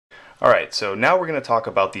Alright, so now we're going to talk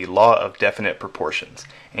about the law of definite proportions.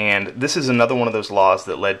 And this is another one of those laws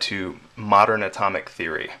that led to modern atomic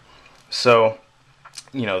theory. So,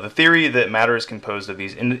 the theory that matter is composed of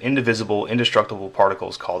these indivisible, indestructible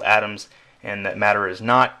particles called atoms, and that matter is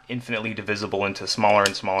not infinitely divisible into smaller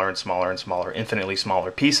and smaller and smaller and smaller, infinitely smaller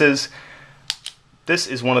pieces. This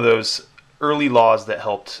is one of those early laws that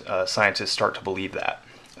helped scientists start to believe that.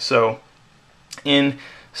 So, in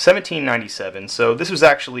 1797, so this was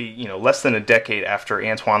actually less than a decade after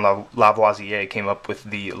Antoine Lavoisier came up with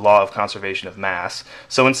the law of conservation of mass.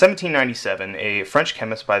 So in 1797, a French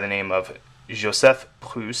chemist by the name of Joseph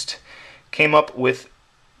Proust came up with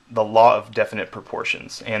the law of definite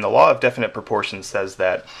proportions. And the law of definite proportions says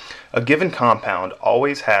that a given compound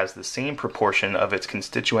always has the same proportion of its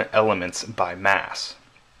constituent elements by mass.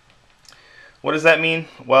 What does that mean?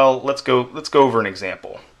 Well, let's go over an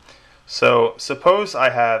example. So suppose I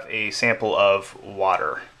have a sample of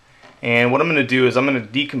water, and what I'm going to do is I'm going to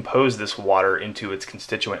decompose this water into its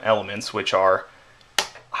constituent elements, which are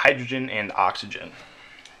hydrogen and oxygen.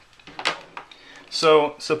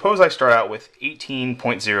 So suppose I start out with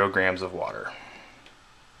 18.0 grams of water.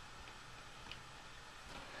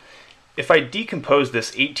 If I decompose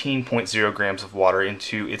this 18.0 grams of water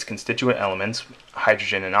into its constituent elements,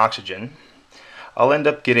 hydrogen and oxygen, I'll end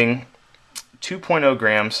up getting 2.0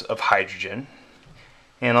 grams of hydrogen,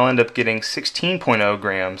 and I'll end up getting 16.0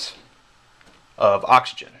 grams of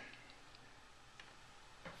oxygen.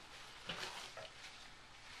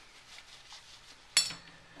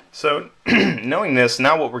 So knowing this,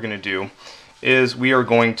 now what we're going to do is we are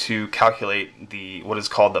going to calculate what is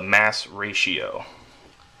called the mass ratio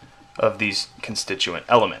of these constituent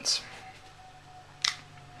elements.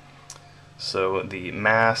 So the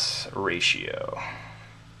mass ratio.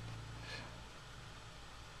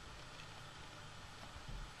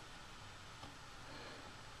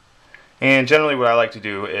 And generally what I like to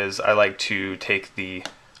do is I like to take the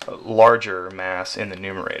larger mass in the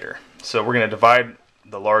numerator. So we're going to divide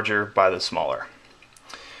the larger by the smaller.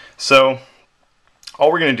 So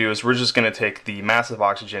all we're going to do is we're just going to take the mass of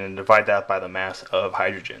oxygen and divide that by the mass of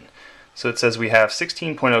hydrogen. So it says we have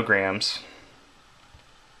 16.0 grams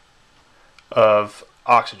of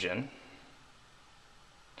oxygen,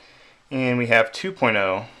 and we have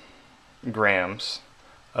 2.0 grams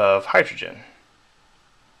of hydrogen.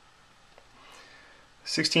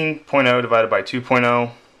 16.0 divided by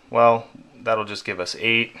 2.0, well, that'll just give us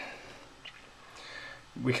 8.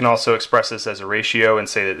 We can also express this as a ratio and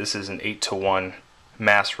say that this is an 8-to-1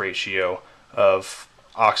 mass ratio of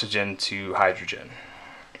oxygen to hydrogen.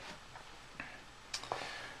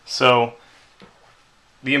 So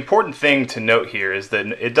the important thing to note here is that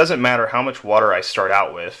it doesn't matter how much water I start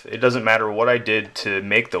out with. It doesn't matter what I did to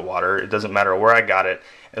make the water. It doesn't matter where I got it.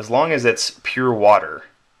 As long as it's pure water,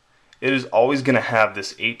 it is always going to have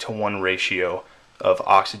this 8-to-1 ratio of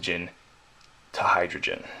oxygen to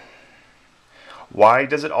hydrogen. Why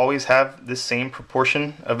does it always have this same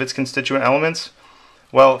proportion of its constituent elements?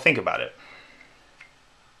 Well, think about it.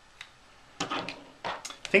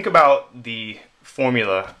 Think about the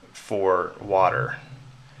formula for water.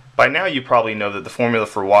 By now you probably know that the formula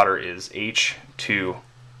for water is H2O.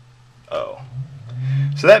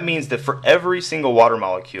 So that means that for every single water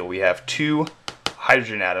molecule we have 2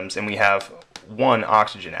 hydrogen atoms and we have 1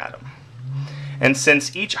 oxygen atom. And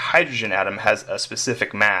since each hydrogen atom has a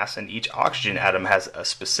specific mass and each oxygen atom has a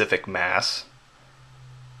specific mass,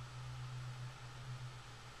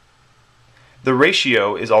 the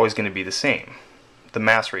ratio is always going to be the same. The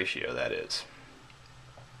mass ratio, that is.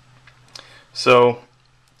 So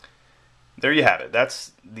there you have it.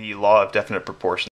 That's the law of definite proportions.